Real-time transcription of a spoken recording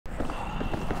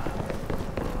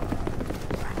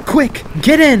Quick,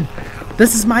 get in!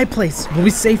 This is my place. We'll be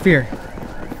safe here.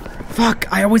 Fuck,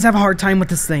 I always have a hard time with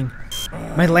this thing.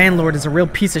 My landlord is a real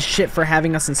piece of shit for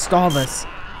having us install this.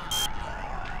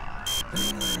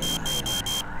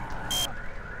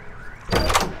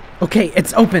 Okay,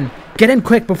 it's open. Get in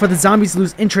quick before the zombies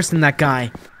lose interest in that guy.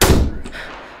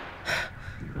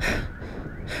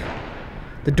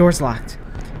 The door's locked.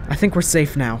 I think we're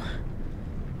safe now.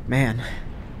 Man,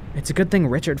 it's a good thing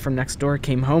Richard from next door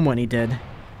came home when he did.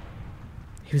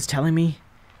 He was telling me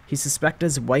he suspected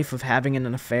his wife of having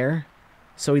an affair,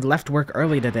 so he left work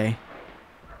early today.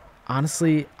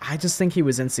 Honestly, I just think he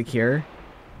was insecure,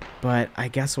 but I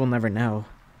guess we'll never know.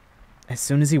 As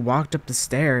soon as he walked up the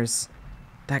stairs,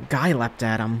 that guy leapt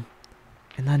at him,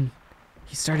 and then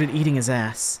he started eating his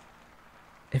ass.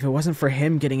 If it wasn't for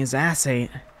him getting his ass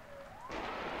ate,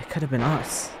 it could have been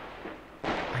us.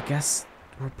 I guess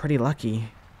we're pretty lucky.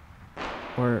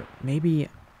 Or maybe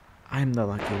I'm the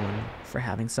lucky one for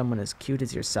having someone as cute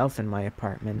as yourself in my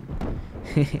apartment.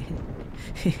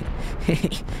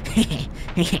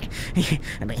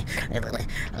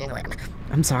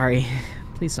 I'm sorry.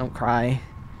 Please don't cry.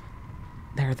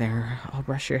 There. I'll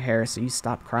brush your hair so you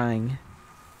stop crying.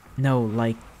 No,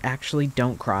 like, actually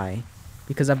don't cry.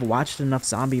 Because I've watched enough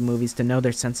zombie movies to know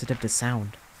they're sensitive to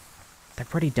sound. They're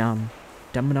pretty dumb.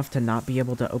 Dumb enough to not be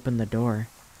able to open the door.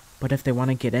 But if they want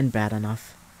to get in bad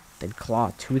enough, they'd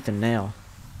claw tooth and nail.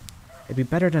 It'd be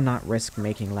better to not risk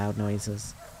making loud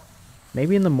noises.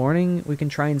 Maybe in the morning, we can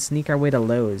try and sneak our way to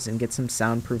Lowe's and get some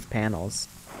soundproof panels.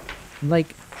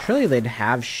 Like, surely they'd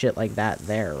have shit like that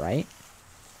there, right?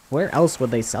 Where else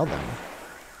would they sell them?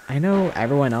 I know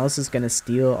everyone else is gonna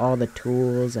steal all the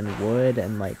tools and wood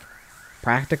and, like,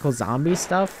 practical zombie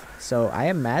stuff, so I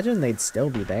imagine they'd still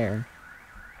be there.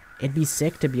 It'd be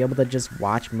sick to be able to just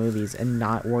watch movies and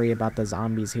not worry about the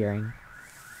zombies hearing.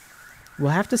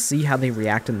 We'll have to see how they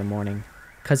react in the morning,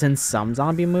 cause in some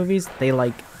zombie movies, they,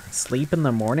 like, sleep in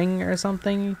the morning or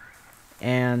something,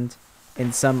 and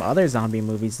in some other zombie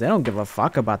movies, they don't give a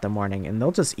fuck about the morning, and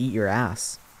they'll just eat your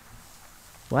ass.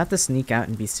 We'll have to sneak out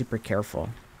and be super careful.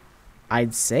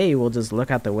 I'd say we'll just look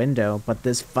out the window, but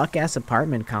this fuck-ass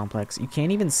apartment complex, you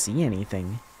can't even see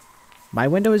anything. My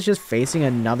window is just facing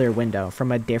another window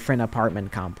from a different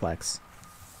apartment complex.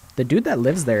 The dude that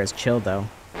lives there is chill though.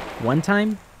 One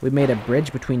time, we made a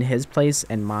bridge between his place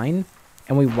and mine,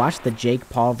 and we watched the Jake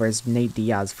Paul vs. Nate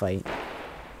Diaz fight.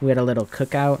 We had a little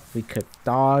cookout, we cooked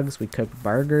dogs, we cooked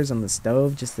burgers on the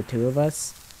stove, just the two of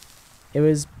us. It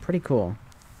was pretty cool.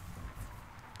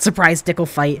 Surprise tickle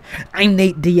fight. I'm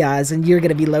Nate Diaz and you're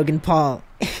gonna be Logan Paul.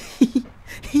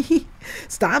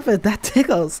 Stop it, that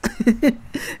tickles.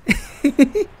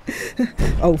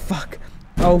 Oh fuck.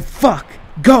 Oh fuck.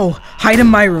 Go! Hide in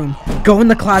my room. Go in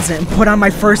the closet and put on my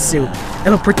fursuit.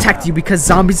 It'll protect you because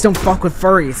zombies don't fuck with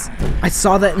furries. I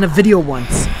saw that in a video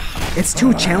once. It's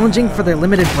too challenging for their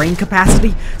limited brain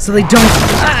capacity, so they don't—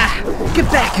 Ah! Get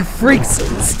back, you freaks!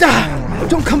 Stop!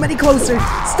 Don't come any closer!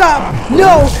 Stop!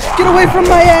 No! Get away from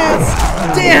my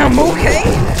ass! Damn, okay?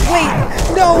 Wait!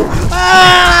 No!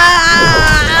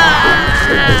 Ah!